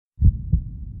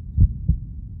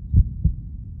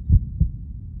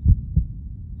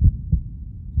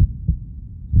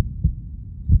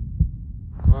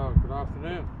Good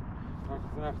afternoon. Welcome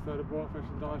to an episode of Born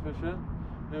Fishing, Die Fishing.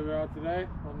 Here we are today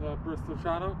on the Bristol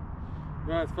channel.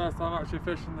 Yeah, it's the first time actually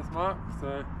fishing this mark,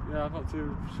 so yeah, I'm not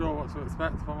too sure what to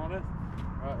expect if I'm honest.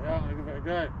 But yeah, I'm gonna give it a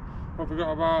go. Probably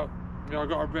got about, I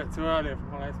got a bit too early if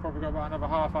I'm honest. Probably got about another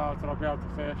half hour till I'll be able to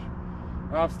fish.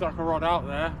 I've stuck a rod out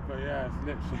there, but yeah,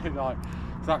 it's literally like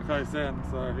it's that close in.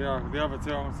 So yeah, the other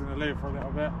two I'm just gonna leave for a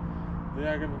little bit. But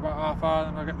yeah, give it about half hour,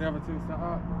 then I'll get the other two set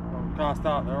up. Well, cast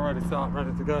out, they're already set up,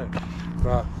 ready to go.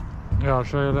 But yeah, I'll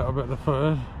show you a little bit of the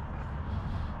footage.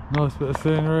 Nice bit of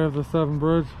scenery of the Severn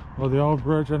Bridge, or the old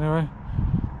bridge anyway.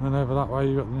 And then over that way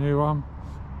you got the new one.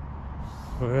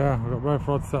 But yeah, we've got both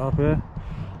rods set up here.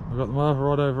 I've got my other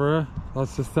rod over here.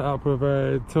 That's just set up with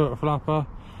a tilt flapper,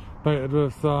 baited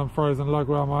with some frozen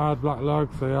lugworm I had, black lug.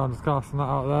 So yeah, I'm just casting that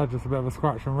out there, just a bit of a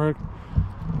scratch and rig.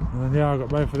 And then yeah, I've got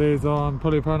both of these on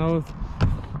pulley panels.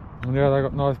 And yeah, they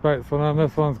got nice baits for them.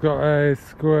 This one's got a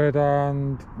squid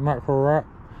and mackerel wrap.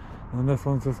 And this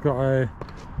one's just got a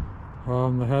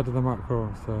the head of the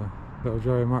mackerel, so little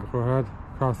Joey mackerel head.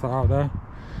 Cast that out there.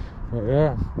 But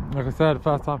yeah, like I said,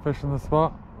 first time fishing the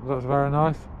spot. Looks very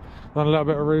nice. Done a little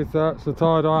bit of research. The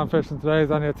tide I am fishing today is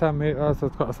only a 10 metre, so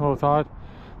it's quite a small tide.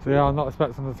 So yeah, I'm not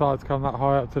expecting the tide to come that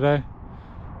high up today.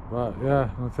 But yeah,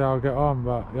 we'll see how I get on.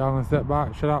 But yeah, I'm gonna sit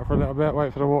back, chill out for a little bit,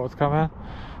 wait for the water to come in,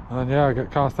 and then yeah,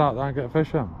 get cast out there and get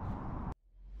fishing.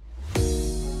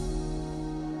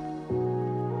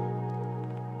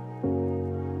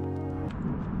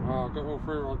 Well, I've got all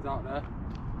three rods out there.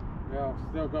 Yeah, I've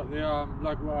still got the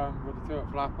lugworm with the tilt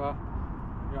flapper.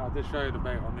 Yeah, I did show you the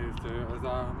bait on these two. It was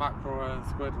a mackerel and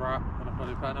squid wrap on a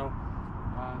pulley pennel.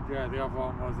 And yeah, the other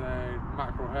one was a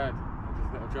mackerel head.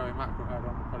 Just a little Joey mackerel head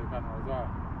on the pulley pennel as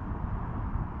well.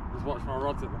 Just watch my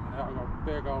rods at the minute. I've got a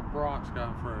big old branch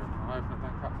going through. I'm hoping it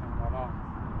don't catch any of my lines.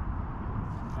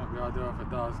 Won't be ideal if it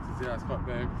does, because yeah, it's quite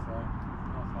big, so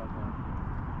nice idea.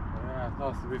 But yeah, it's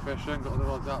nice to be fishing, got all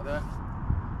the rods out there.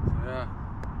 So yeah,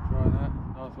 enjoying it.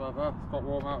 Nice weather, it's quite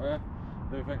warm out here. I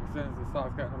do think as soon as it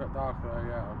starts getting a bit darker,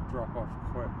 yeah, it'll drop off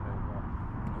quickly, but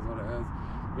that's what it is.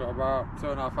 We've got about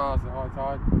 2.5 hours of high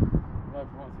tide. I'm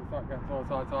hoping once we start getting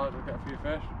towards high tide, we'll get a few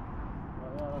fish.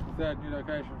 Yeah, like I said, new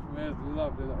location for me. It's a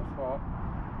lovely little spot.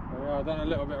 But yeah, I've done a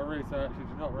little bit of research. You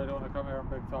do not really want to come here on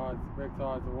big tides. Big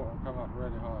tides, the water will come up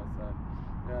really high. So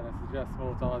yeah, they suggest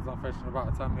small tides. I'm fishing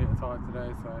about a 10 metre tide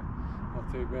today, so not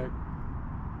too big.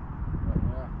 But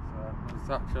yeah, so I'm just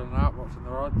sat chilling out, watching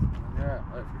the rods, and yeah,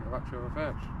 hopefully get back to a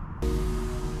fish.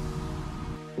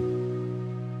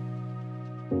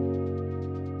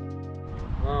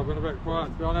 Well, I've been a bit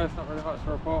quiet to be honest. Not really much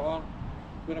to report on.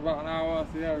 It's been about an hour,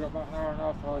 so yeah, we've got about an hour and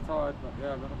a half to high tide, but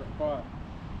yeah, I've been a bit quiet.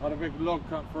 I had a big log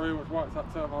come through which wiped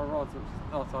out 2 of my rods, which is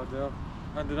not ideal.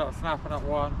 Ended up snapping up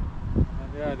one,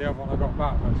 and yeah, the other one I got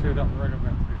back, but chewed up the rig a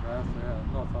bit to be fair, so yeah,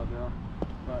 not ideal.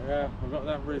 But yeah, we've got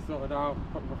them re-sorted out,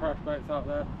 put my fresh baits out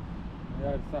there, and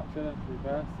yeah, just sat chilling to be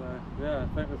fair, so yeah,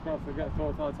 fingers crossed it gets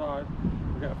towards high tide,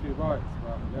 we'll get a few bites,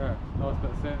 but yeah, nice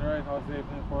bit of scenery, nice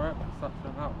evening for it, just sat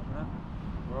chilling out for a minute.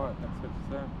 Right, next picture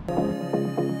soon.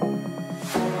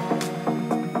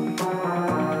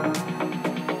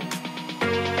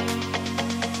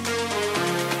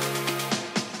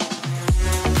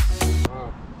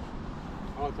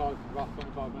 High tide for about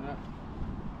 25 minutes.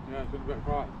 Yeah, it's been a bit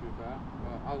quiet to be fair,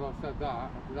 but as I've said that, I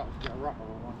could actually get a rattle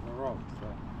on one of the rods, so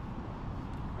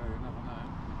yeah, you never know.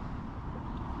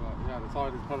 But yeah, the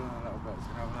tide is pulling a little bit,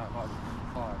 so you never know, it might just be the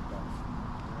tide, but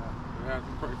yeah, it's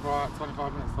been pretty quiet, 25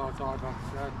 minutes high tide like I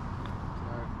said.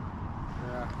 So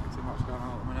yeah, not too much going on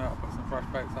at the minute. I'll put some fresh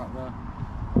baits out there.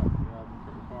 But yeah, I've been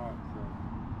pretty quiet, so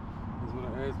that's what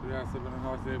it is. But yeah, it's been a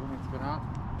nice evening to spin out.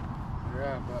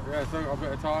 Yeah, but yeah, still got a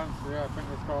bit of time, so yeah,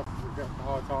 fingers crossed we'll get to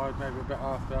high tide, maybe a bit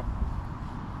after.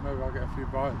 Maybe I'll get a few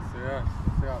bites, so yeah,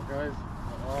 let's see how it goes.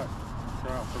 Alright,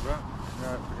 chill out for a bit.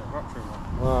 Yeah, to get back to one.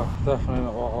 Well, definitely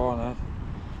not what I wanted.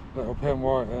 Little pin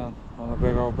white in on a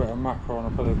big old bit of mackerel on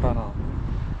a pulley pennel.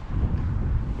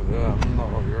 But yeah,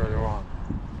 not what you really want.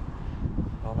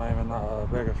 I'm aiming that at a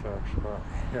bigger fish, but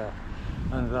yeah,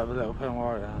 ended up with a little pin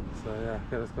white in. So yeah,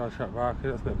 get this guy shot back. He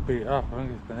looks a bit beat up. I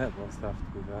think he's been hit by stuff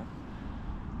to be fair.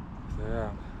 So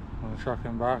yeah, I'm gonna chuck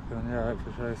him back and yeah,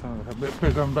 hopefully show you something a bit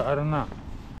bigger and better than that.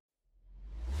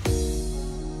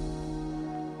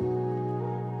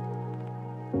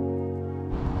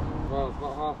 Well, it's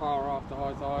about half hour after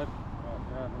high tide, but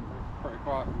yeah, it's pretty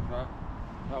quiet to be fair.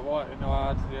 That white I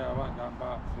had, yeah, I went going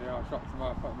back, so yeah, I chucked him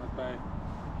out, put him in bait.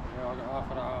 Yeah, I got half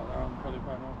of that out there on the pulley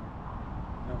pennel.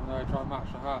 You never know, try and match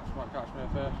the hatch, might catch me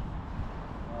a fish.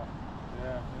 But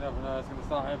yeah, you never know, it's going to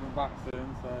start heading back soon,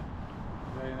 so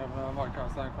yeah, you never know, I might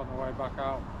catch something on the way back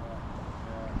out. But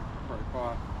yeah, pretty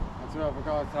quiet. two other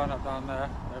guys turned up down there.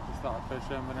 They've just started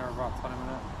fishing, been here about 20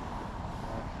 minutes.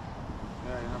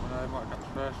 Yeah, you never know, they might catch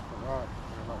fish, but right,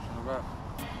 we'll get back in a bit.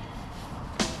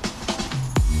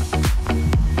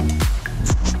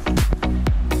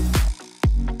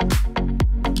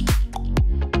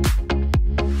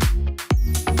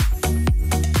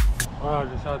 Well, I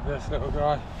just had this little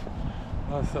guy,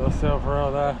 nice little silver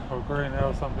eel there, or green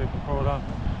eel some people call them.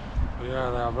 But yeah,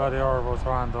 they are bloody horrible to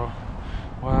handle.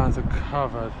 My hands are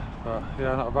covered, but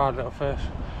yeah, not a bad little fish.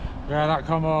 Yeah, that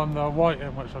come on the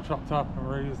whiting which I chopped up and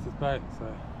reused as bait, so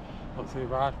not too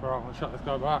bad. But I'm going to shut this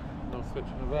guy back and I'll switch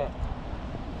in a bit.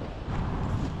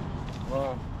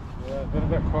 Well, yeah, it's been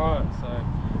a bit quiet, so I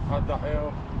had that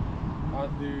eel, had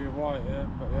the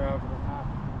whiting, but yeah, other than that,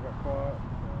 it's been a bit quiet.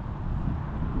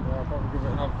 Yeah, I'll probably give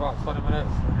it another about 20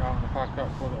 minutes and then I'm going to pack up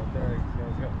for a little day, so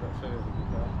it's getting a bit chilly to be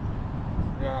fair.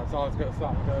 Yeah, so I was going to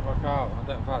start and go back out. I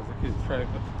don't fancy keep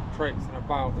traipsing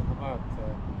about in the mud, so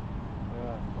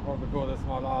yeah, I'll probably call this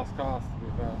my last cast to be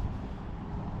fair.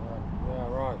 Yeah,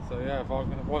 right, so yeah,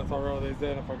 once I reel these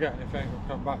in, if I get anything, I'll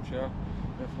come back to you.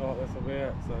 If not, this will be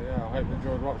it. So yeah, I hope you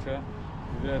enjoyed watching.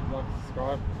 If you did, like and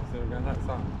subscribe, and I'll see you again next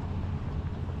time.